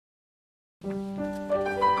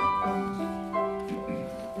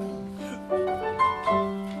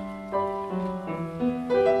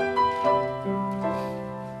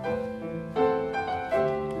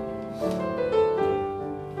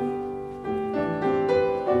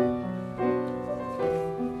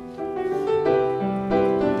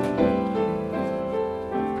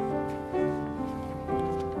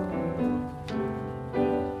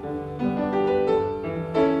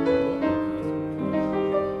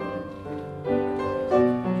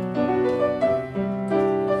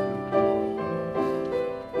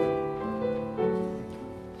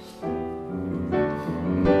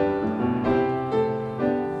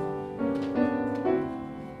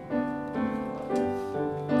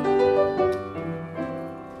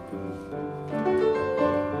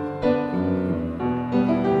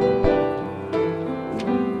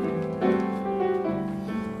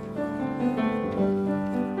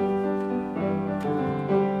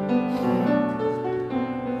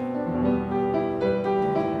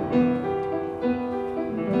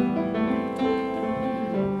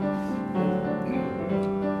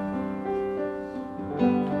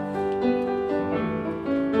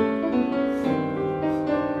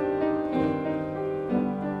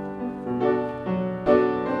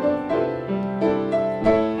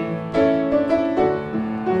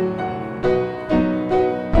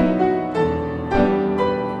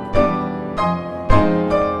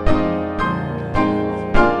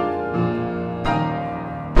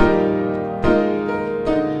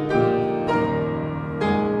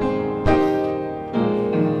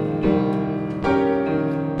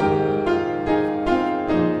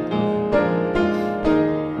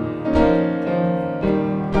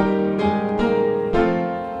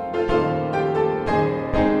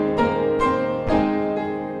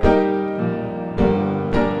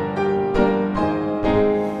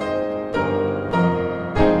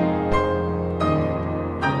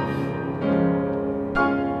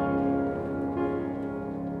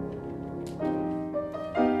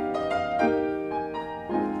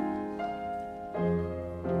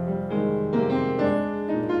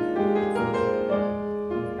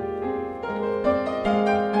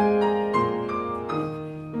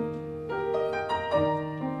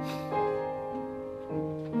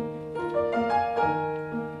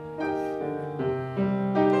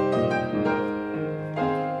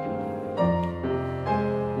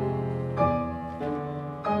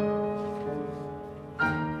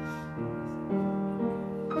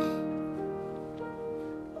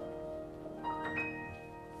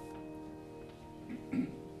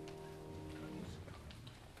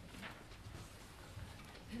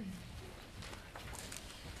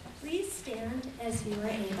Please stand as you are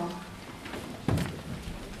able.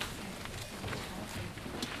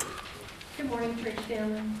 Good morning, church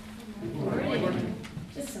family. Good morning.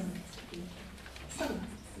 Just so nice to be here. So nice to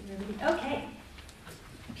see everybody. Okay.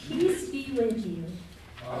 Peace be with you.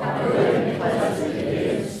 How good and pleasant it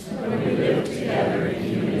is when we live together in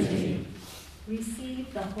unity.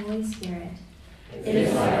 Receive the Holy Spirit. It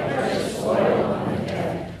is like precious oil on the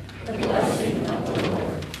head, the blessing of the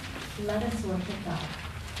Lord. Let us worship God.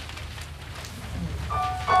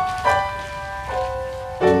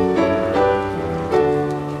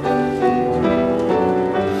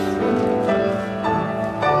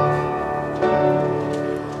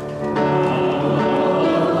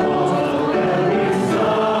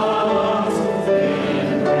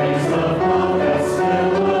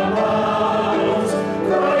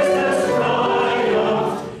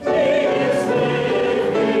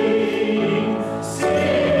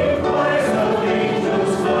 Sing, praise the angels.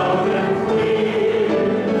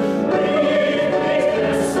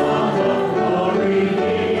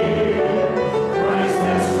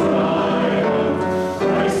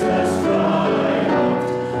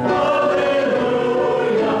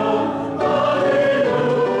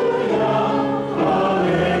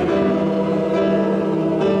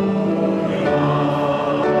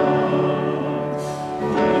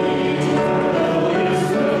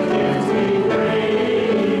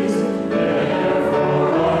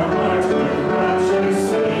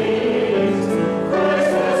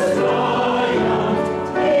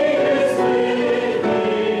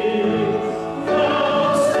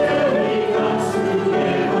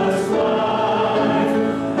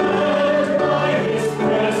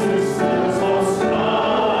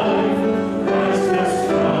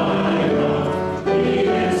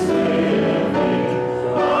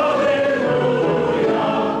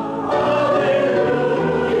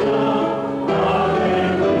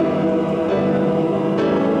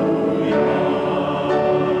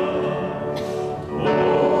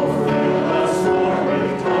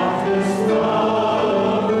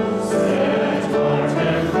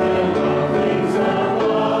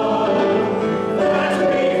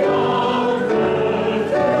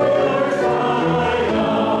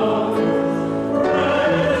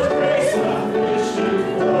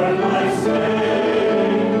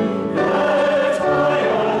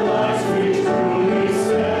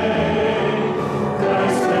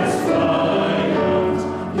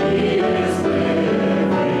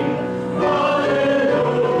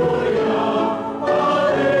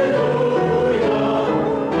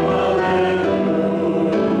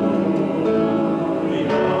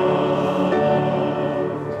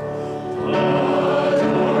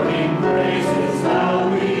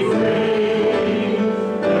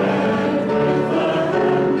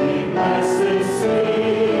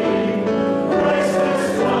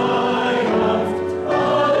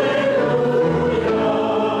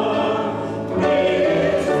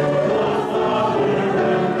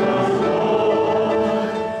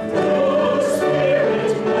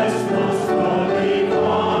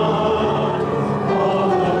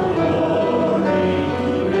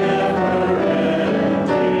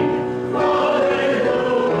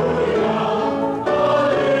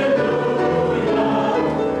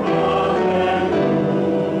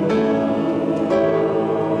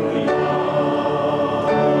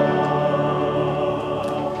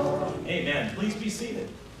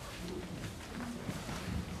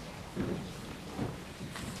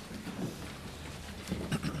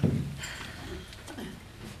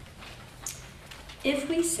 If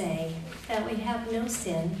we say that we have no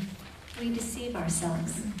sin, we deceive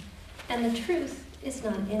ourselves, and the truth is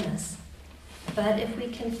not in us. But if we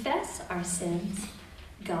confess our sins,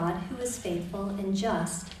 God, who is faithful and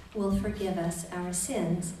just, will forgive us our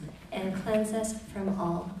sins and cleanse us from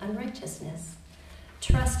all unrighteousness.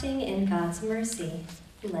 Trusting in God's mercy,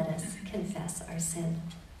 let us confess our sin.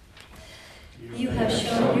 You have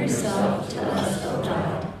shown yourself to us, O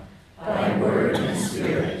God, by word and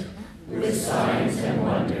spirit, with signs and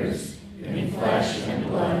wonders, in flesh and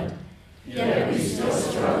blood, yet we still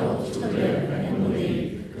struggle to live and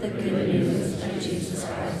believe the good news of Jesus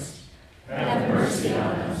Christ. Have mercy on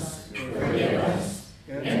us, forgive us,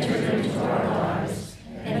 enter into our lives,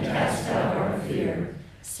 and cast out our fear,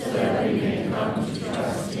 so that we may come to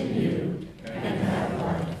trust in you and have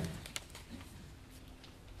life.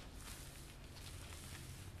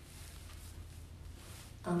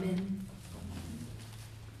 Amen.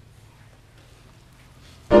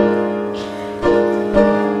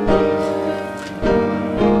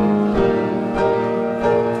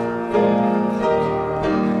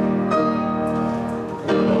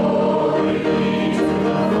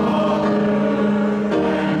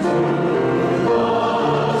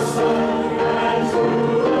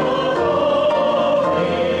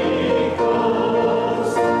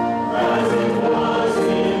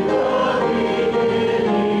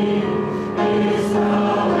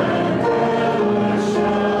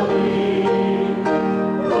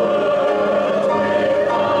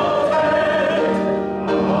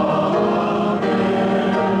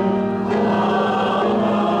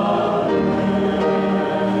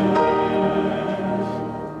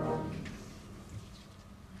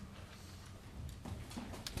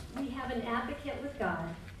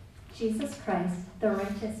 Jesus Christ, the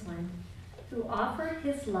righteous one, who offered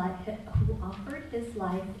his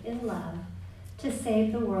life in love to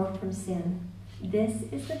save the world from sin. This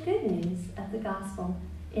is the good news of the gospel.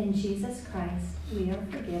 In Jesus Christ, we are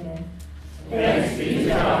forgiven. Thanks be to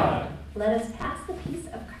God. Let us pass the peace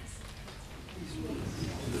of Christ.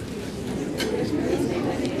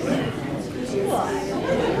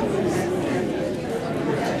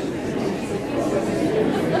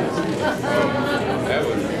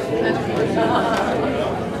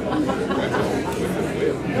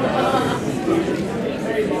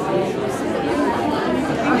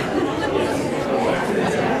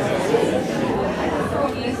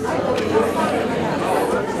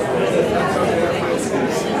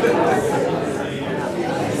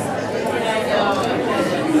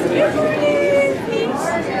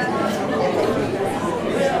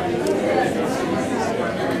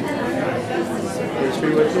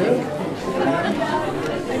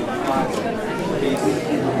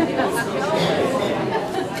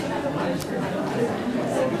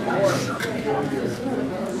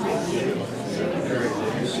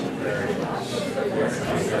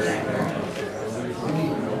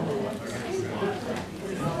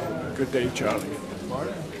 Good day, Charlie.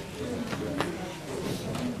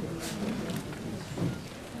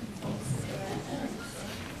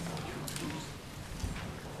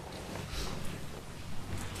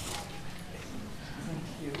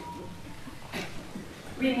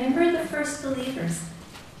 Remember the first believers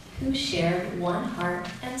who shared one heart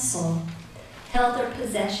and soul, held their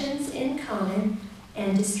possessions in common,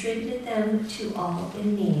 and distributed them to all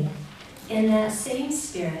in need. In that same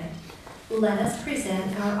spirit, let us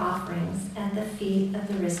present our offerings at the feet of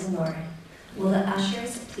the risen Lord. Will the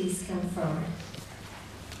ushers please come forward?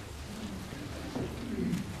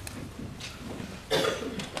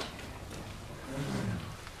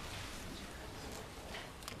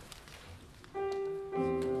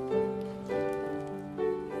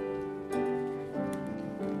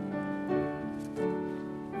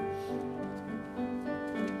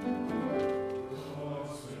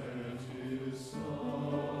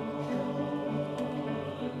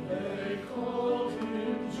 They called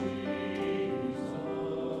him Jesus.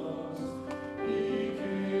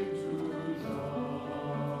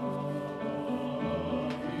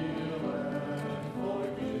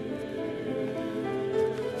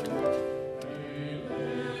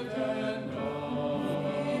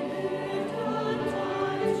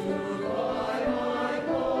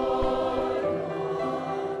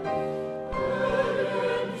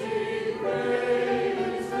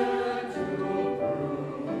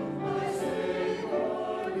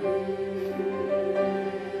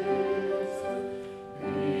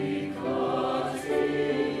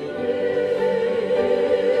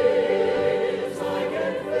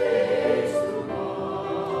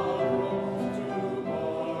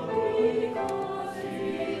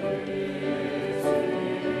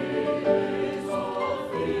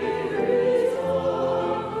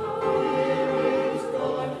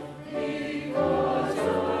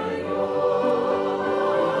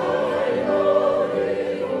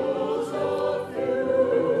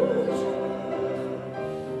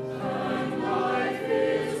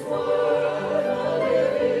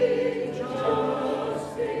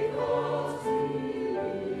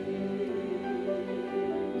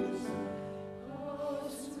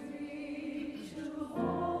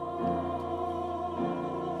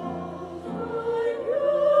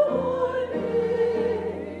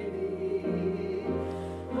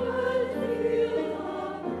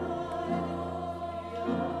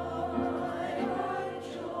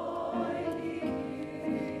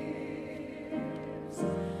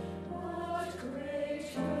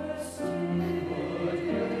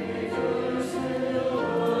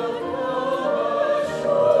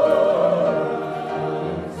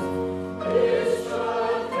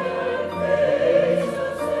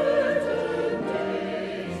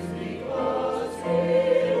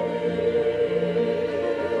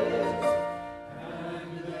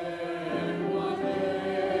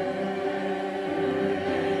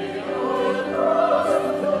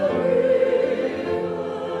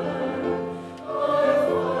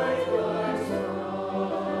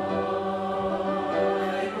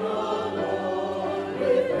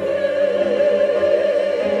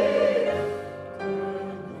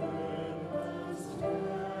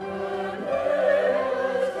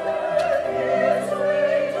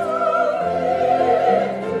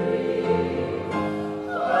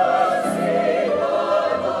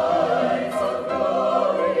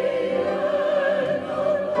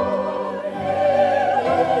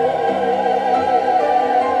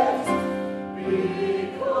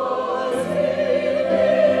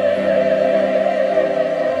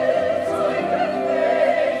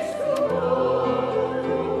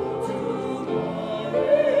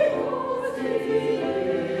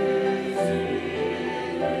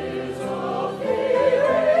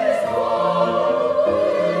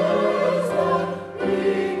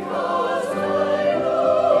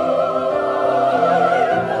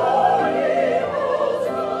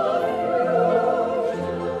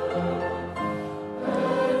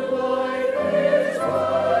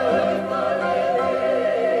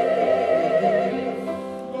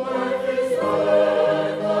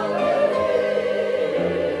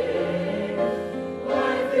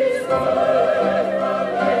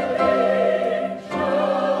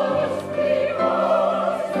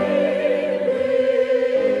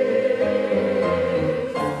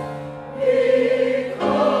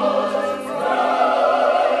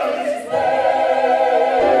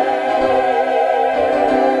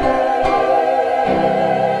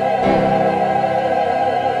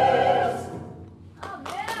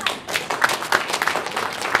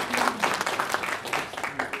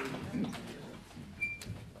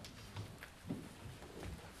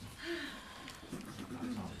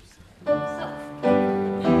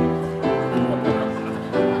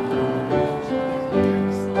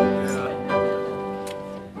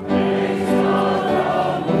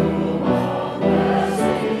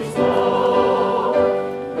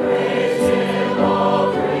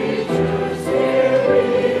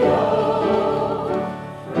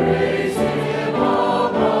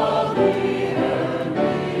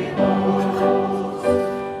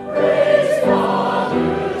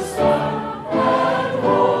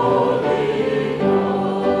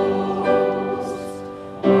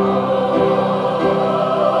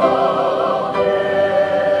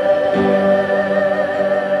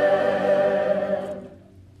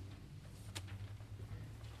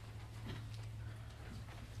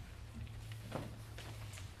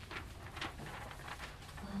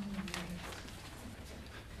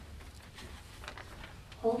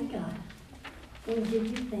 Holy God, we give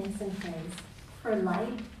you thanks and praise for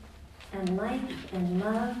light and life and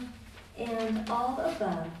love and all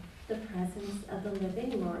above the presence of the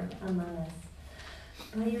living Lord among us.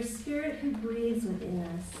 By your Spirit who breathes within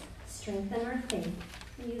us, strengthen our faith,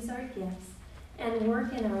 use our gifts, and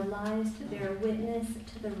work in our lives to bear witness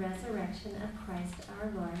to the resurrection of Christ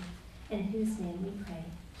our Lord, in whose name we pray.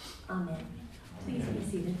 Amen. Please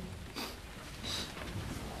be seated.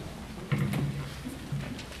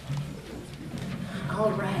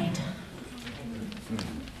 All right.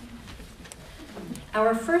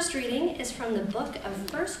 Our first reading is from the book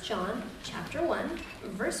of 1 John, chapter 1,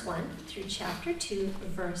 verse 1 through chapter 2,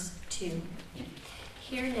 verse 2.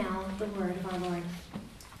 Hear now the word of our Lord.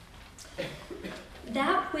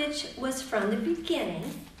 That which was from the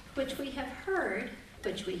beginning, which we have heard,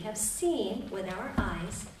 which we have seen with our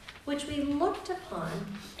eyes, which we looked upon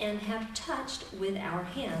and have touched with our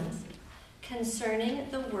hands, concerning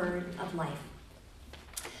the word of life.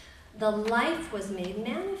 The life was made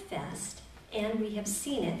manifest, and we have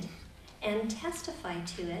seen it, and testify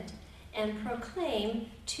to it, and proclaim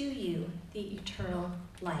to you the eternal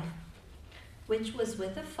life, which was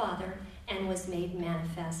with the Father and was made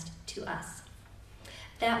manifest to us.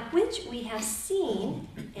 That which we have seen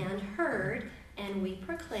and heard, and we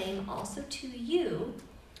proclaim also to you,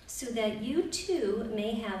 so that you too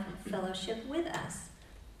may have fellowship with us.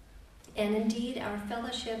 And indeed, our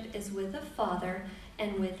fellowship is with the Father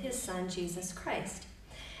and with his Son, Jesus Christ.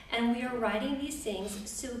 And we are writing these things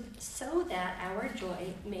so that our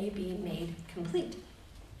joy may be made complete.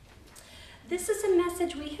 This is a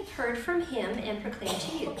message we have heard from him and proclaim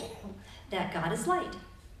to you, that God is light,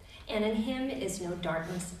 and in him is no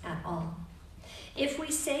darkness at all. If we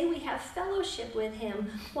say we have fellowship with him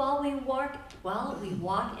while we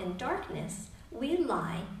walk in darkness, we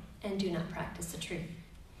lie and do not practice the truth.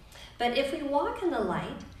 But if we walk in the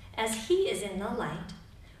light, as he is in the light,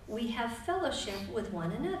 we have fellowship with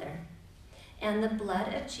one another, and the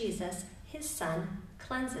blood of Jesus, his Son,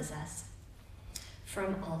 cleanses us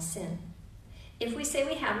from all sin. If we say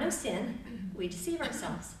we have no sin, we deceive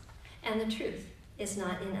ourselves, and the truth is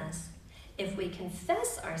not in us. If we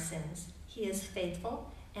confess our sins, he is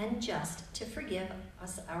faithful and just to forgive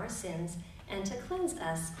us our sins and to cleanse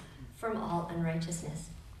us from all unrighteousness.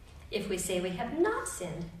 If we say we have not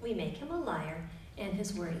sinned, we make him a liar, and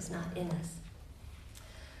his word is not in us.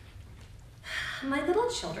 My little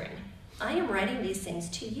children, I am writing these things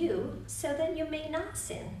to you so that you may not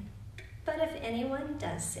sin. But if anyone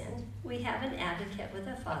does sin, we have an advocate with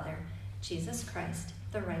the Father, Jesus Christ,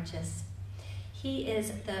 the righteous. He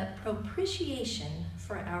is the propitiation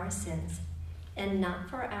for our sins, and not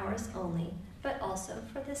for ours only, but also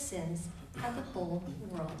for the sins of the whole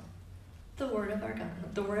world. The word of our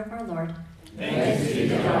God, the word of our Lord. Thanks be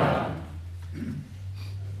to God.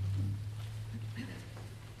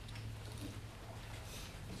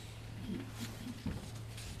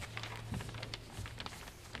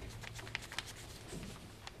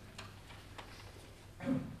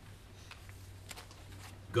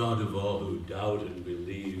 God of all who doubt and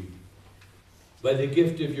believe, by the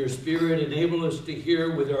gift of your Spirit, enable us to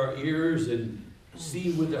hear with our ears and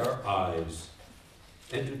see with our eyes,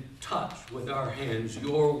 and to touch with our hands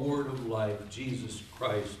your word of life, Jesus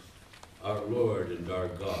Christ, our Lord and our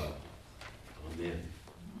God. Amen.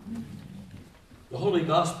 The Holy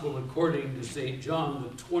Gospel according to St. John,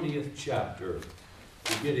 the 20th chapter,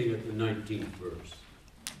 beginning at the 19th verse.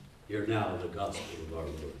 Hear now the Gospel of our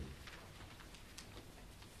Lord.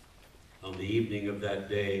 On the evening of that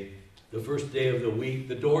day, the first day of the week,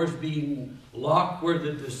 the doors being locked where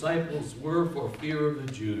the disciples were for fear of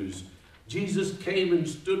the Jews, Jesus came and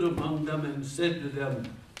stood among them and said to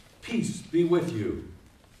them, "Peace be with you."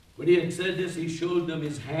 When he had said this, he showed them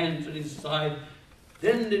his hands and his side.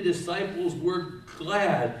 Then the disciples were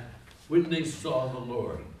glad when they saw the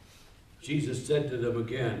Lord. Jesus said to them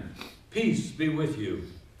again, "Peace be with you.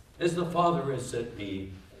 As the Father has sent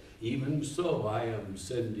me, even so I am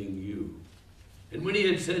sending you." And when he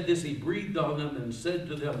had said this, he breathed on them and said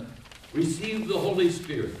to them, "Receive the Holy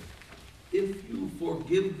Spirit. If you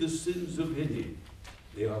forgive the sins of any,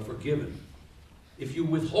 they are forgiven. If you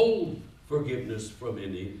withhold forgiveness from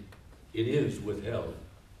any, it is withheld."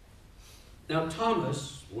 Now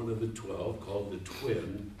Thomas, one of the 12, called the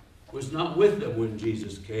twin, was not with them when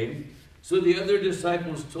Jesus came. So the other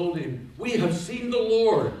disciples told him, "We have seen the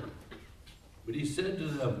Lord." But he said to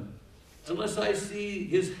them, "Unless I see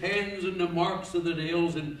his hands in the marks of the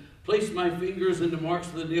nails, and place my fingers in the marks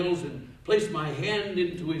of the nails, and place my hand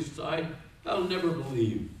into his side, I'll never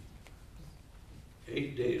believe."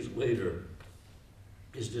 8 days later,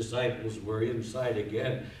 His disciples were inside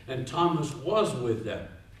again, and Thomas was with them.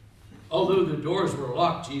 Although the doors were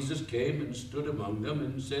locked, Jesus came and stood among them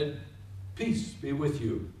and said, "Peace be with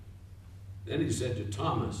you." Then he said to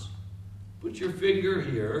Thomas, "Put your finger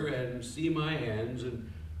here and see my hands,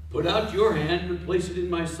 and put out your hand and place it in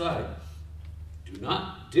my side. Do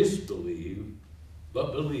not disbelieve,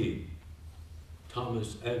 but believe."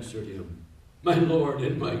 Thomas answered him, "My Lord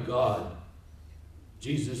and my God."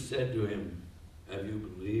 Jesus said to him, "Have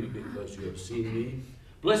you believed because you have seen me?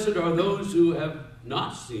 Blessed are those who have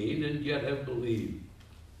not seen and yet have believed."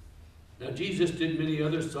 Now Jesus did many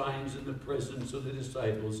other signs in the presence of the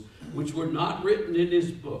disciples, which were not written in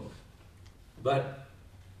his book. But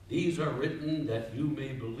these are written that you may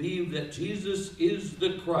believe that Jesus is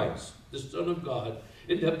the Christ, the Son of God,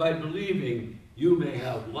 and that by believing you may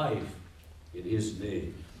have life in his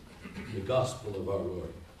name. The gospel of our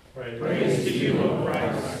Lord. Praise to you, O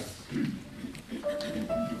Christ.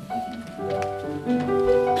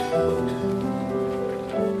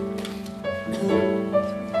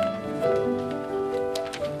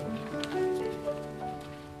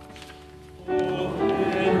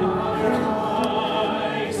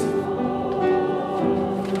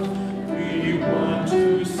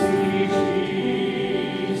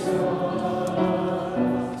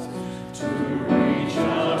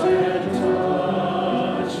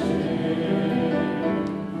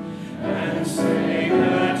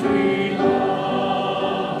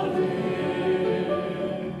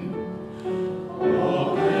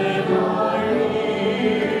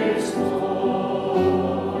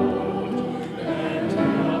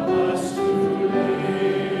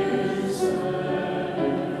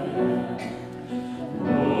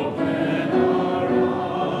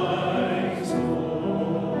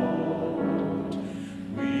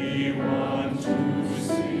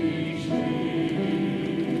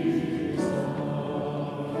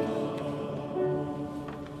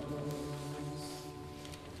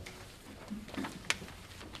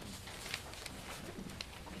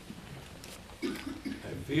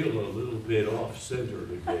 Feel a little bit off-center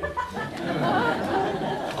today.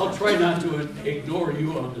 I'll try not to ignore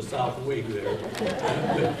you on the south wing there,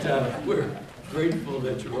 but we're grateful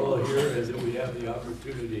that you're all here and that we have the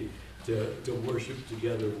opportunity to worship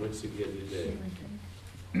together once again today.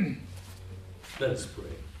 Let us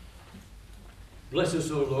pray. Bless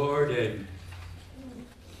us, O Lord, and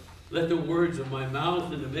let the words of my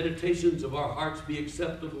mouth and the meditations of our hearts be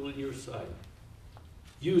acceptable in your sight.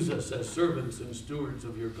 Use us as servants and stewards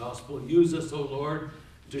of your gospel. Use us, O Lord,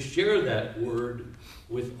 to share that word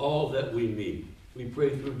with all that we meet. We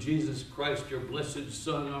pray through Jesus Christ, your blessed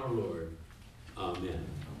Son, our Lord. Amen.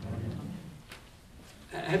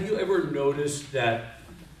 Have you ever noticed that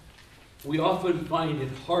we often find it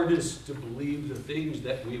hardest to believe the things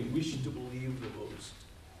that we wish to believe the most?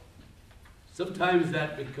 Sometimes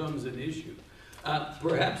that becomes an issue.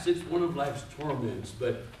 Perhaps it's one of life's torments,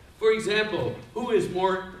 but for example, who is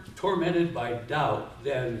more tormented by doubt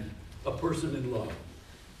than a person in love?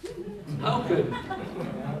 How could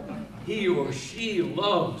he or she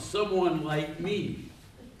love someone like me?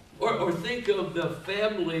 Or think of the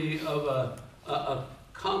family of a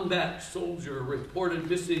combat soldier reported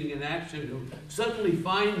missing in action who suddenly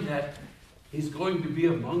find that he's going to be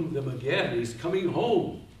among them again. He's coming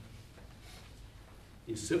home.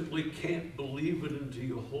 You simply can't believe it until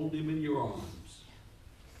you hold him in your arms.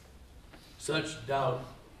 Such doubt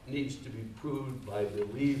needs to be proved by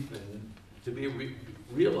belief and to be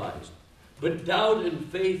realized. But doubt and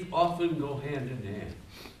faith often go hand in hand.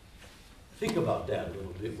 Think about that a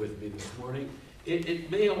little bit with me this morning. It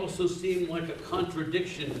may also seem like a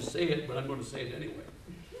contradiction to say it, but I'm going to say it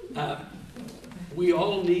anyway. We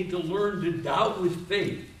all need to learn to doubt with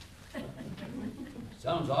faith.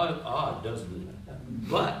 Sounds odd, doesn't it?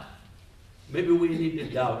 But maybe we need to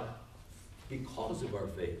doubt because of our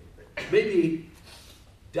faith. Maybe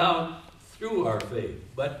doubt through our faith,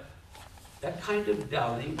 but that kind of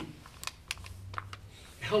doubting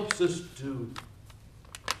helps us to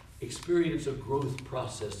experience a growth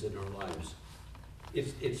process in our lives.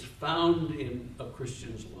 It's found in a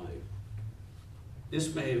Christian's life.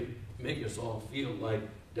 This may make us all feel like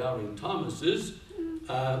doubting Thomases,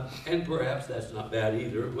 and perhaps that's not bad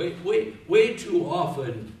either. Way too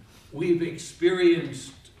often we've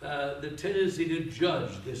experienced the tendency to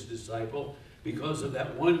judge this disciple because of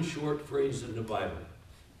that one short phrase in the Bible.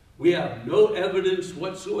 We have no evidence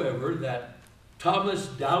whatsoever that Thomas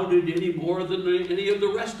doubted any more than any of the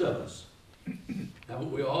rest of us.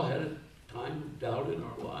 Haven't we all had a time of doubt in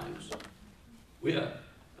our lives?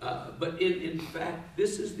 But in fact,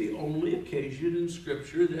 this is the only occasion in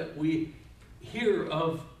Scripture that we hear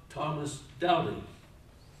of Thomas doubting.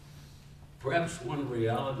 perhaps one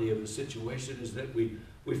reality of the situation is that we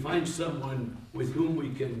find someone with whom we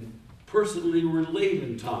can personally relate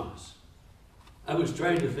in Thomas. I was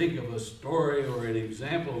trying to think of a story or an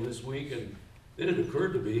example this week, and then it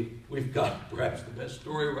occurred to me, we've got perhaps the best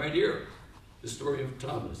story right here, the story of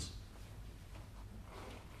Thomas.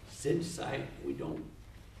 Since we don't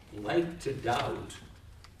like to doubt,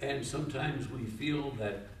 and sometimes we feel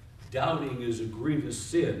that doubting is a grievous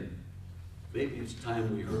sin, maybe it's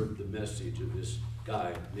time we heard the message of this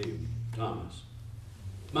guy named Thomas.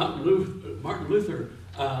 Martin Luther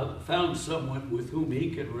found someone with whom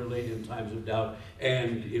he could relate in times of doubt,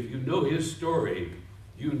 and if you know his story,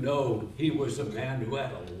 you know he was a man who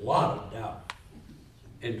had a lot of doubt.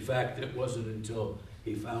 In fact, it wasn't until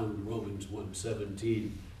he found Romans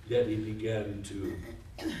 1:17 that he began to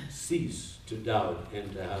cease to doubt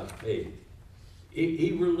and to have faith.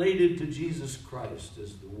 He related to Jesus Christ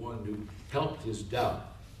as the one who helped his doubt.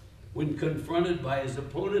 When confronted by his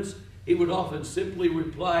opponents, he would often simply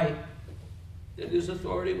reply that his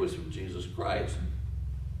authority was from Jesus Christ,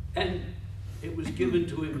 and it was given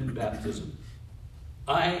to him in baptism.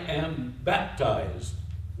 I am baptized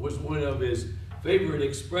was one of his favorite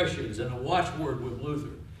expressions and a watchword with Luther.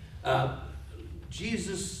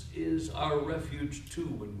 Jesus is our refuge too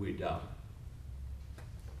when we doubt.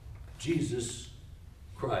 Jesus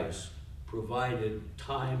Christ provided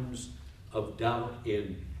times of doubt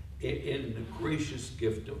in the gracious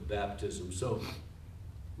gift of baptism. So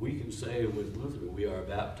we can say with Luther, we are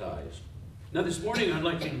baptized. Now this morning I'd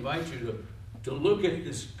like to invite you to look at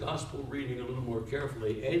this gospel reading a little more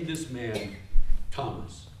carefully and this man,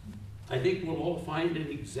 Thomas. I think we'll all find an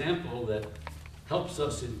example that helps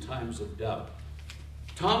us in times of doubt.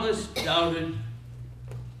 Thomas doubted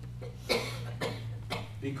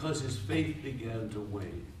because his faith began to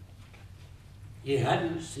wane. He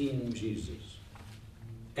hadn't seen Jesus.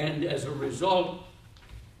 And as a result,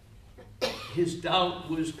 his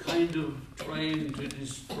doubt was kind of trying to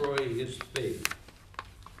destroy his faith.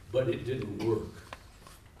 But it didn't work.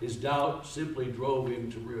 His doubt simply drove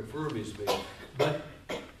him to reaffirm his faith. But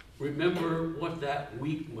remember what that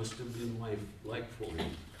week must have been like for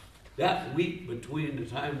him. That week between the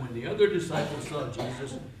time when the other disciples saw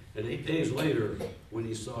Jesus and 8 days later when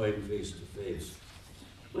he saw him face to face.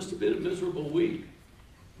 Must have been a miserable week.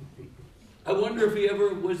 I wonder if he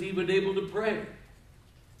ever was even able to pray.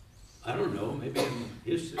 I don't know, maybe in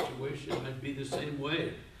his situation it might be the same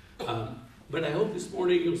way. But I hope this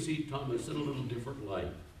morning you'll see Thomas in a little different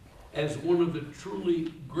light as one of the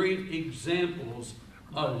truly great examples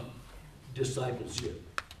of discipleship.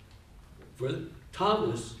 For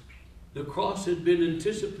Thomas, the cross had been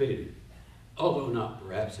anticipated, although not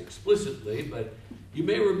perhaps explicitly, but you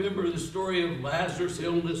may remember the story of Lazarus'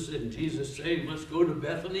 illness and Jesus saying, let's go to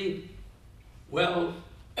Bethany. Well,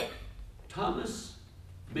 Thomas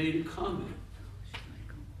made a comment.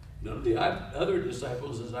 None of the other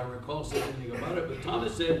disciples, as I recall, said anything about it, but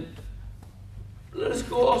Thomas said, let us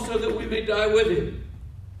go also that we may die with him.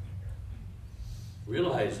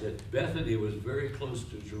 Realize that Bethany was very close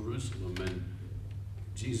to Jerusalem, and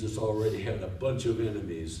Jesus already had a bunch of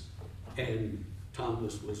enemies, and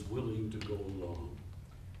Thomas was willing to go along.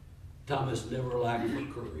 Thomas never lacked for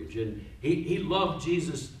courage, and he loved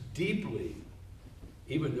Jesus deeply,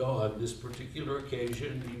 even though on this particular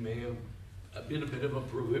occasion he may have been a bit of a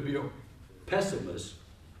proverbial pessimist.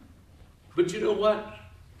 But you know what?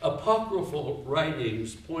 Apocryphal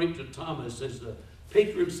writings point to Thomas as the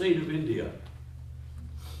patron saint of India.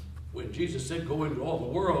 When Jesus said, go into all the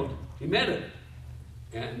world, he meant it.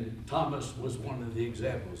 And Thomas was one of the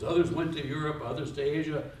examples. Others went to Europe, others to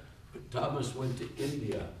Asia, but Thomas went to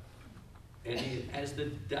India. And he, as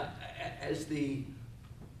the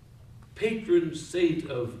patron saint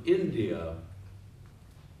of India,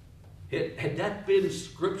 had that been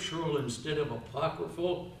scriptural instead of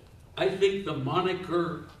apocryphal, I think the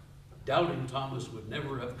moniker Doubting Thomas would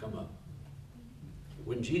never have come up.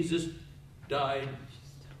 When Jesus died,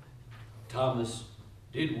 Thomas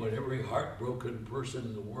did what every heartbroken person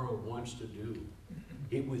in the world wants to do.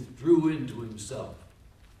 He withdrew into himself.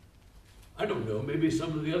 I don't know, maybe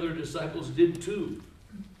some of the other disciples did too.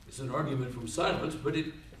 It's an argument from silence, but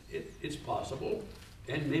it's possible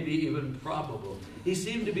and maybe even probable. He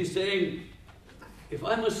seemed to be saying, if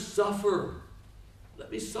I must suffer,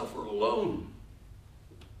 let me suffer alone.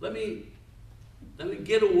 Let me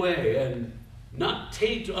get away and not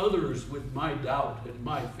taint others with my doubt and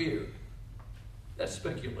my fear. That's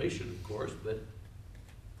speculation, of course, but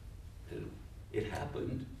it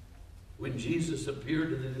happened. When Jesus appeared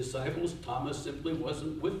to the disciples, Thomas simply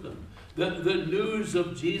wasn't with them. The news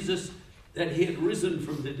of Jesus that he had risen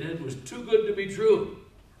from the dead was too good to be true.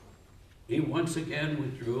 He once again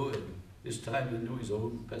withdrew, and this time into his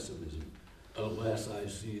own pessimism. Unless I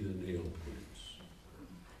see the nail prints.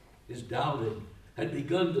 His doubt had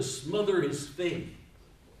begun to smother his faith.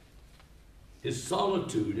 His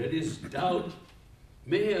solitude and his doubt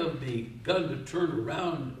may have begun to turn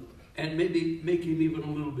around and maybe make him even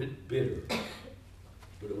a little bit bitter.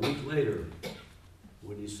 But a week later,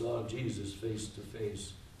 when he saw Jesus face to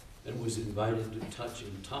face and was invited to touch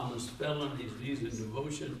him, Thomas fell on his knees in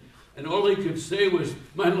devotion, and all he could say was,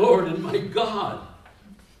 "My Lord and my God."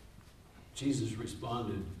 Jesus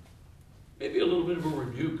responded, maybe a little bit of a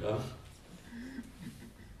rebuke, huh?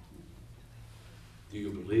 Do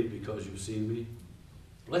you believe because you've seen me?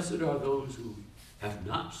 Blessed are those who have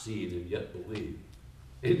not seen and yet believe.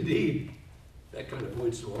 Indeed, that kind of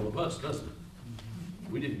points to all of us, doesn't it?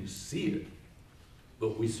 We didn't see it,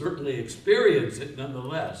 but we certainly experience it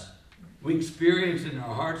nonetheless. We experience it in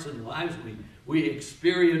our hearts and lives. We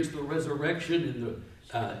experience the resurrection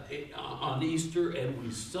on Easter, and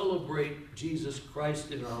we celebrate Jesus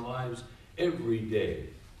Christ in our lives every day.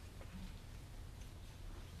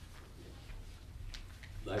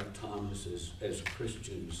 Like Thomas, as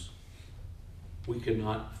Christians, we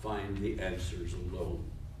cannot find the answers alone.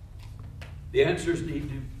 The answers need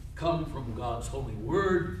to come from God's holy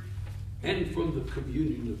word and from the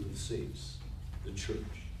communion of the saints, the church,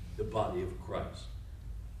 the body of Christ.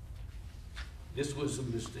 This was a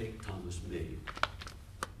mistake Thomas made.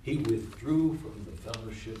 He withdrew from the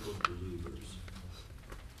fellowship of believers.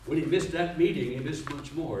 When he missed that meeting, he missed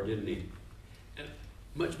much more, didn't he?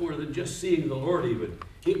 Much more than just seeing the Lord even.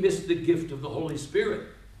 He missed the gift of the Holy Spirit.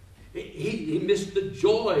 He missed the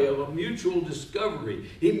joy of a mutual discovery.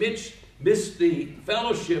 He missed the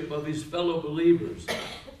fellowship of his fellow believers.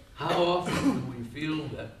 How often do we feel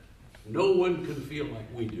that no one can feel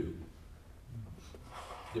like we do?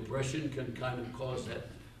 Depression can kind of cause that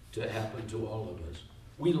to happen to all of us.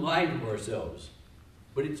 We lie to ourselves.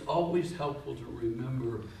 But it's always helpful to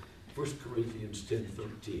remember 1 Corinthians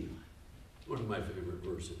 10:13. One of my favorite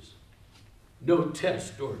verses. No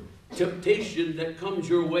test or temptation that comes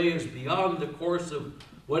your way is beyond the course of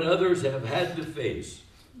what others have had to face.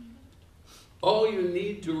 All you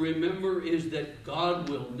need to remember is that God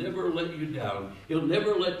will never let you down. He'll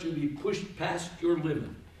never let you be pushed past your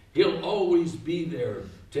limit. He'll always be there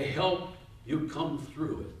to help you come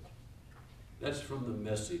through it. That's from The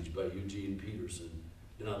Message by Eugene Peterson,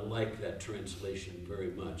 and I like that translation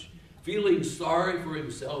very much. Feeling sorry for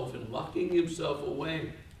himself and locking himself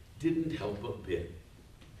away didn't help a bit.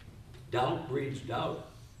 Doubt breeds doubt,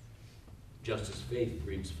 just as faith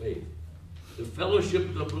breeds faith. The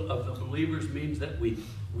fellowship of the believers means that we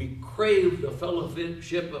crave the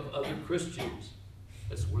fellowship of other Christians.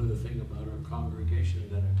 That's one of the things about our congregation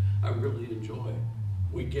that I really enjoy.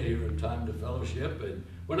 We get here in time to fellowship, and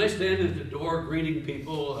when I stand at the door greeting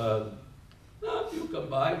people, you come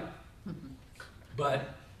by.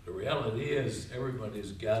 But the reality is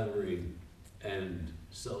everybody's gathering and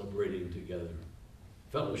celebrating together,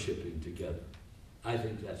 fellowshipping together. I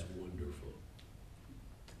think that's wonderful.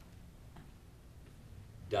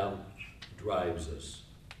 Doubt drives us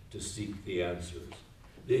to seek the answers.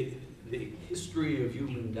 The history of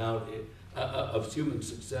human doubt, of human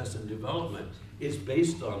success and development, is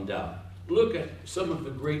based on doubt. Look at some of the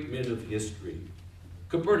great men of history.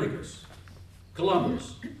 Copernicus,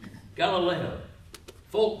 Columbus, Galileo,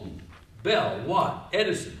 Fulton, Bell, Watt,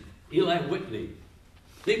 Edison, Eli Whitney.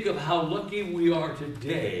 Think of how lucky we are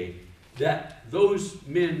today that those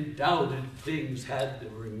men doubted things had to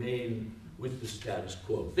remain with the status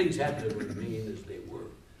quo. Things had to remain as they were.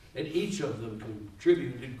 And each of them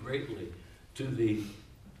contributed greatly to the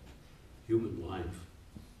human life.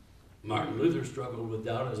 Martin Luther struggled with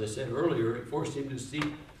doubt, as I said earlier. It forced him to seek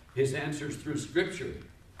his answers through Scripture.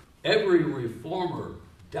 Every reformer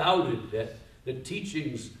doubted that the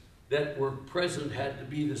teachings that were present had to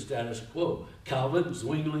be the status quo. Calvin,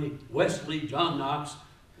 Zwingli, Wesley, John Knox,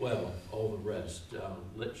 well, all the rest, I'll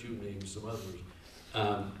let you name some others,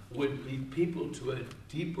 would lead people to a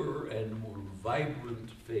deeper and more vibrant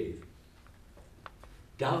faith.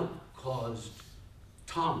 Doubt caused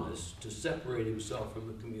Thomas to separate himself from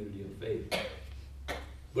the community of faith.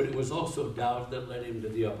 But it was also doubt that led him to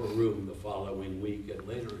the upper room the following week, and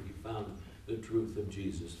later he found the truth of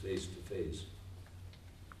Jesus face to face.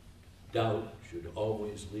 Doubt should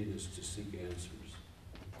always lead us to seek answers.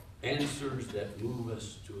 Answers that move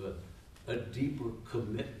us to a deeper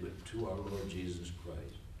commitment to our Lord Jesus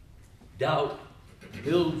Christ. Doubt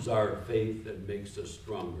builds our faith and makes us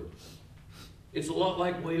stronger. It's a lot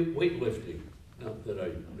like weightlifting. Not that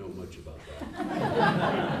I know much about that.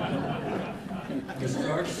 You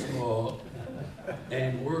start small,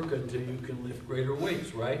 and work until you can lift greater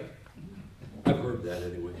weights, right? I've heard that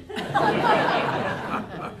anyway.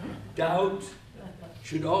 Doubt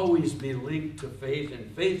should always be linked to faith, and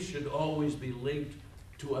faith should always be linked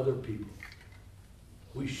to other people.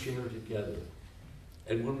 We share together.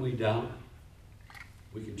 And when we doubt,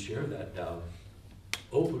 we can share that doubt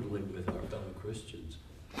openly with our fellow Christians,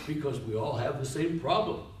 because we all have the same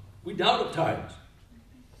problem. We doubt at times,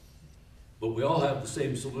 but we all have the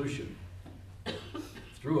same solution.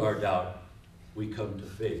 Through our doubt, we come to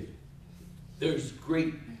faith. There's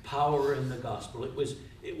great power in the gospel. It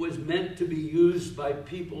was meant to be used by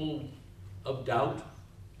people of doubt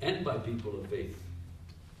and by people of faith.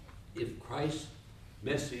 If Christ's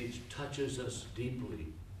message touches us deeply,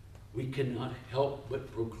 we cannot help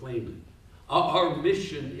but proclaim it. Our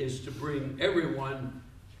mission is to bring everyone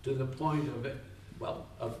to the point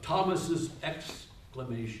of Thomas's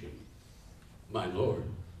exclamation, "My Lord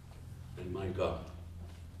and my God."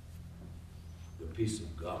 The peace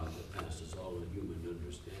of God that passes all the human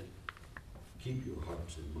understanding. Keep your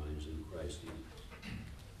hearts and minds in Christ Jesus,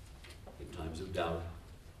 in times of doubt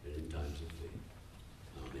and in times of faith.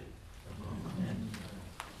 Amen. Amen.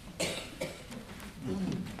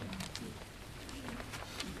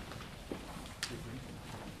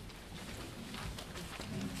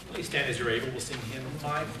 Please stand as you're able. We'll sing hymn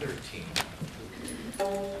 513.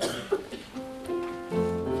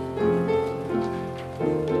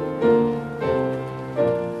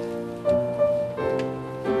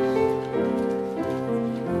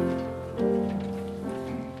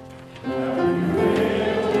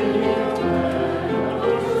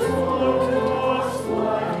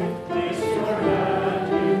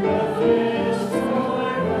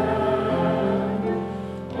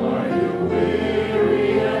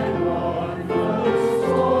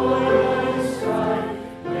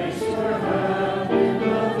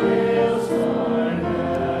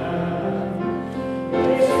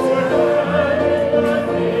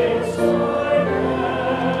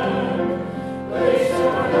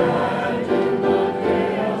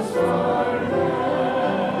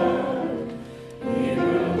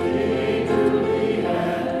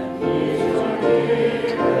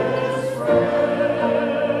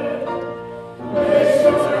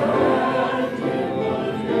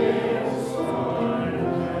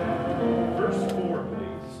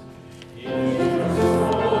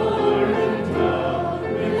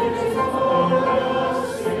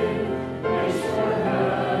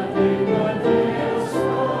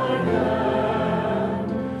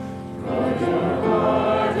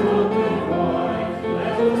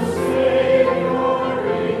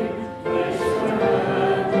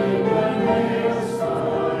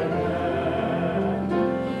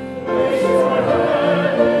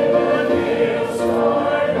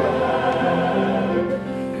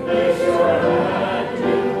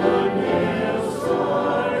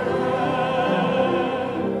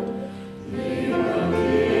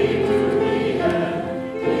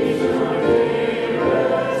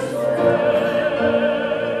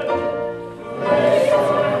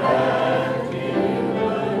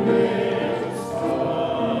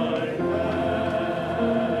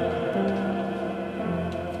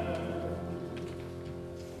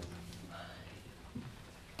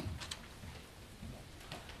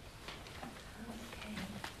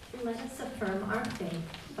 Let us affirm our faith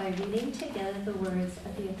by reading together the words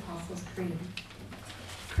of the Apostles' Creed.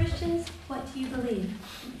 Christians, what do you believe?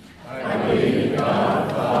 I believe in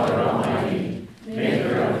God, Father Almighty,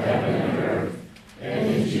 maker of heaven and earth, and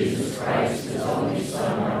in Jesus Christ, his only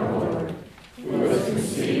Son, our Lord, who was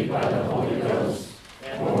conceived by the Holy Ghost,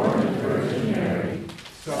 born of the Virgin Mary,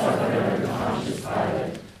 suffered under Pontius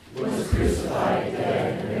Pilate, was crucified,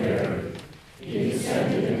 dead, and buried. He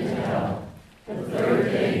descended into hell. The third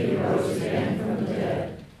day he rose again from the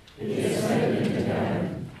dead. He ascended into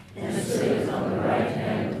heaven, and sitteth on the right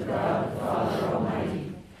hand of God the Father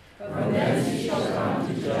Almighty. From thence he shall come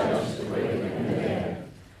to judge the living and the dead.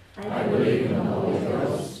 I believe in the Holy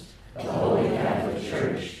Ghost, the Holy Catholic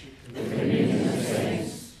Church, the communion of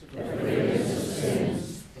saints, the forgiveness of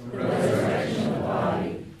sins, the resurrection of the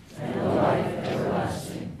body, and the life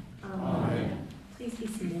everlasting. Amen. Please be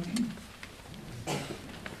seated.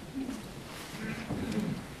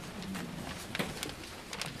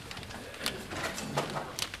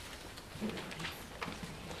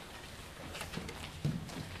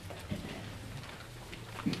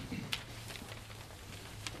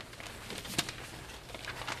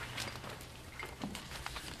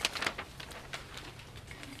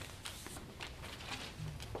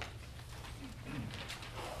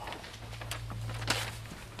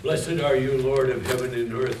 Blessed are you, Lord of heaven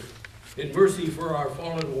and earth, In mercy for our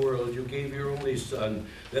fallen world, you gave your only Son,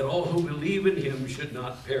 that all who believe in him should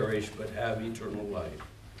not perish, but have eternal life.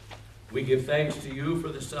 We give thanks to you for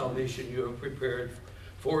the salvation you have prepared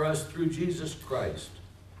for us through Jesus Christ.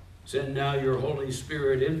 Send now your Holy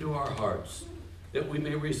Spirit into our hearts, that we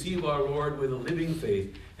may receive our Lord with a living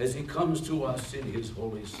faith as he comes to us in his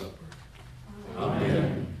holy supper.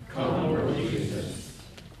 Amen. Come, Lord Jesus.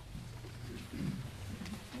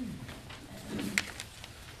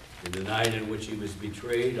 In the night in which he was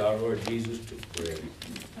betrayed, our Lord Jesus took bread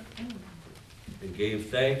and gave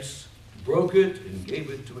thanks, broke it, and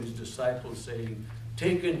gave it to his disciples, saying,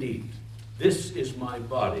 "Take and eat. This is my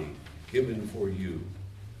body given for you.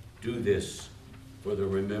 Do this for the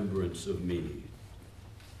remembrance of me."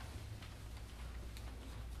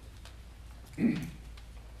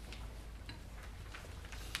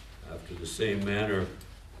 After the same manner,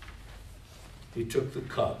 he took the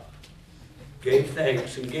cup, gave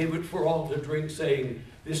thanks, and gave it for all to drink, saying,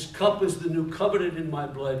 "This cup is the new covenant in my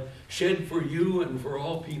blood, shed for you and for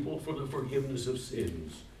all people for the forgiveness of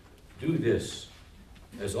sins. Do this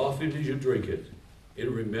as often as you drink it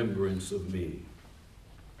in remembrance of me."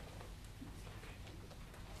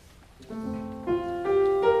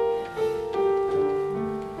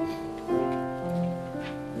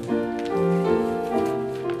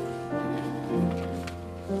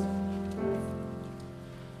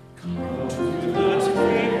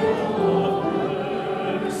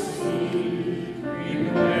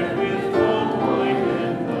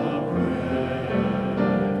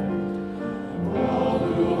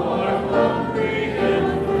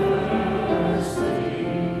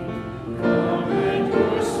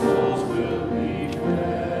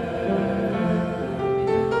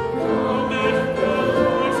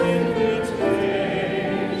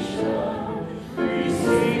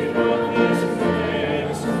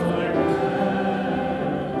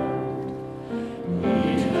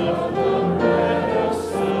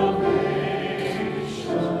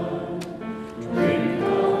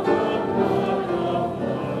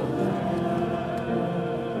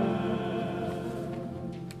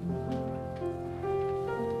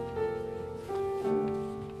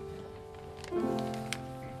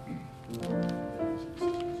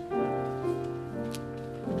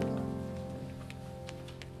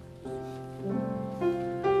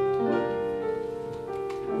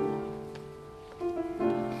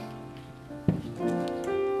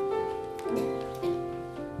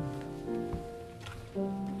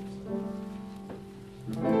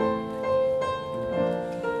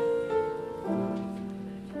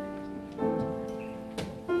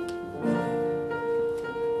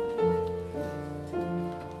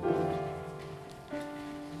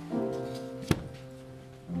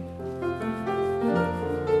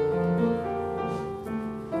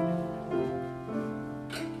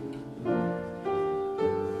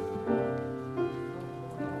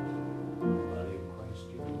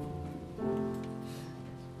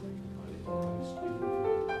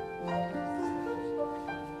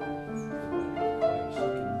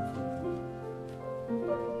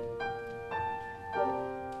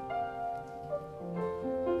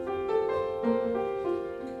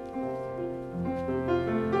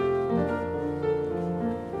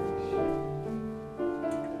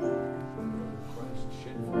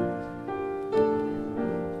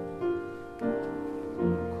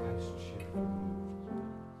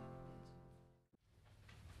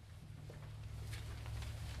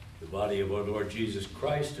 Body of our Lord Jesus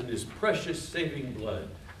Christ and his precious saving blood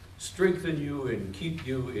strengthen you and keep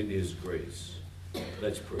you in his grace.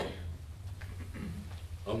 Let's pray.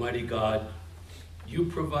 Almighty God, you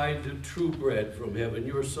provide the true bread from heaven,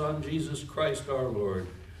 your Son, Jesus Christ our Lord.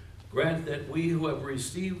 Grant that we who have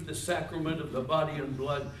received the sacrament of the body and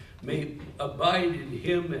blood may abide in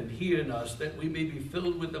him and he in us, that we may be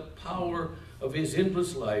filled with the power of his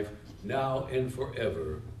endless life, now and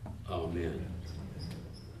forever. Amen.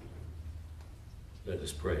 Let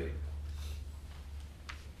us pray.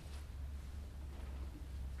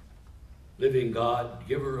 Living God,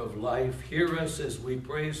 giver of life, hear us as we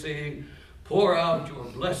pray, saying, "Pour out your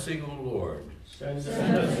blessing, O Lord. Send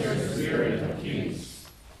us your spirit of peace."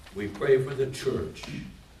 We pray for the church.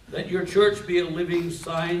 Let your church be a living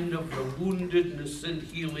sign of the woundedness and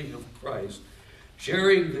healing of Christ,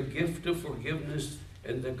 sharing the gift of forgiveness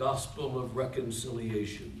and the gospel of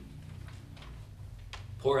reconciliation.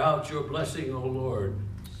 Pour out your blessing, O Lord.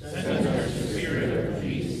 Send us your spirit of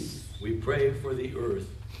peace. We pray for the earth.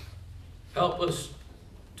 Help us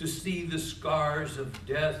to see the scars of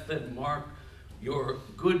death and mark your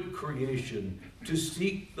good creation, to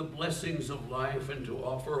seek the blessings of life and to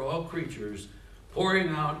offer all creatures, pouring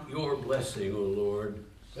out your blessing, O Lord.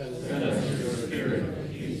 Send us your spirit of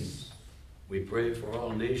peace. We pray for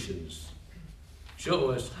all nations.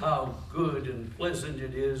 Show us how good and pleasant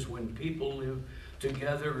it is when people live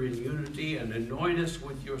together in unity, and anoint us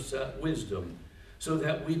with your wisdom, so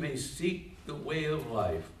that we may seek the way of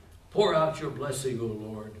life. Pour out your blessing, O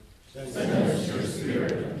Lord. Send us your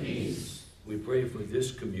spirit of peace. We pray for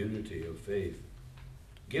this community of faith.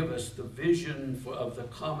 Give us the vision of the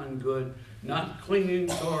common good, not clinging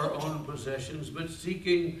to our own possessions, but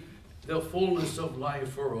seeking the fullness of life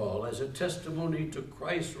for all as a testimony to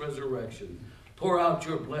Christ's resurrection. Pour out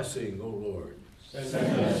your blessing, O Lord. Send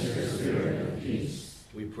us your spirit of peace.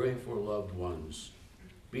 We pray for loved ones.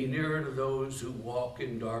 Be near to those who walk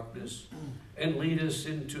in darkness, and lead us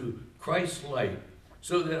into Christ's light,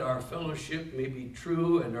 so that our fellowship may be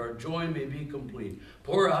true and our joy may be complete.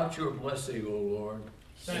 Pour out your blessing, O Lord.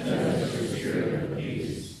 Send us your spirit of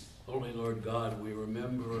peace. Holy Lord God, we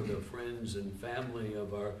remember the friends and family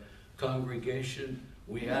of our congregation.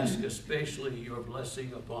 We ask especially your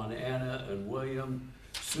blessing upon Anna and William,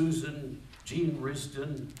 Susan, Jean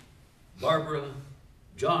Risden, Barbara,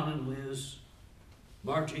 John and Liz,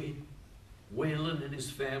 Margie, Waylon and his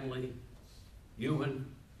family, Ewan,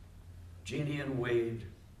 Jeannie and Wade,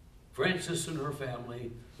 Frances and her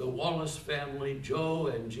family, the Wallace family, Joe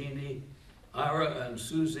and Jeannie, Ira and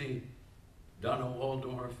Susie, Donna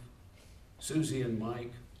Waldorf, Susie and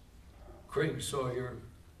Mike, Craig Sawyer,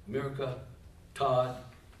 Mirka, Todd,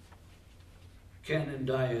 Ken and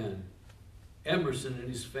Diane, Emerson and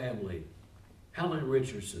his family, Helen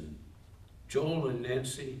Richardson, Joel and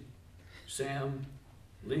Nancy, Sam,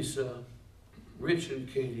 Lisa, Rich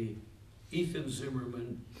and Katie, Ethan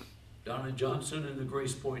Zimmerman, Donna Johnson and the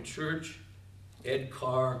Grace Point Church, Ed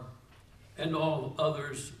Carr, and all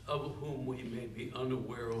others of whom we may be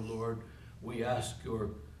unaware, O Lord. We ask your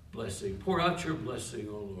blessing. Pour out your blessing,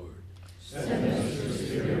 O Lord. Send us your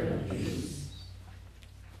spirit of peace.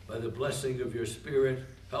 By the blessing of your Spirit,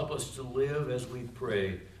 help us to live as we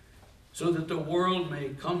pray, so that the world may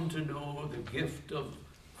come to know the gift of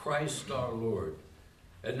Christ our Lord.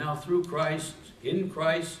 And now through Christ, in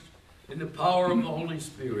the power of the Holy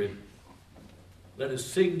Spirit, let us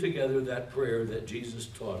sing together that prayer that Jesus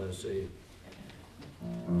taught us.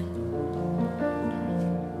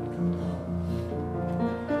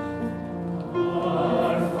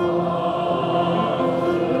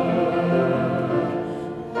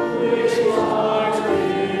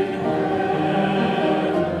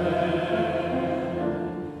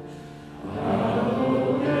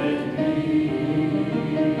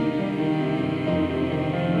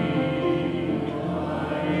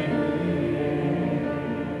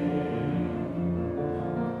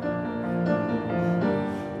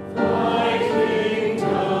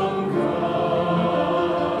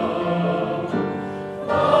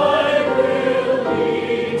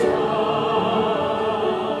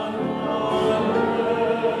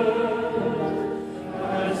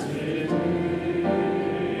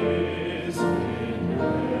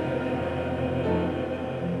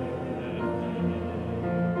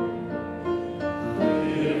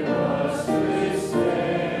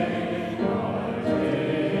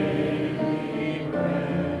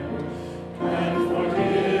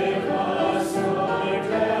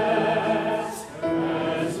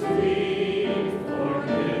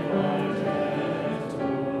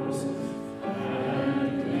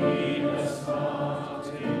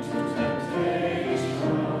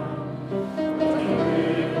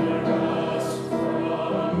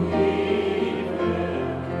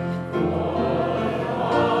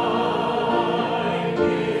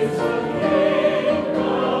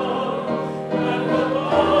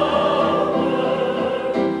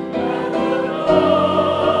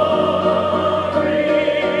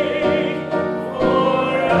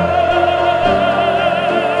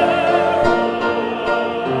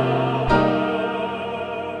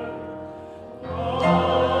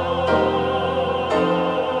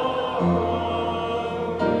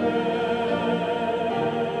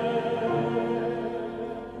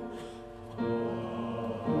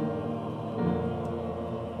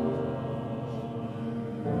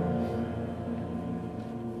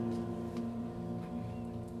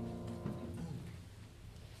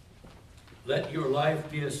 Let your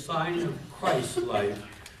life be a sign of Christ's life,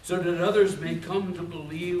 so that others may come to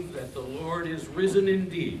believe that the Lord is risen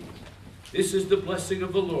indeed. This is the blessing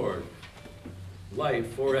of the Lord.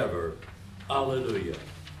 Life forever. Alleluia.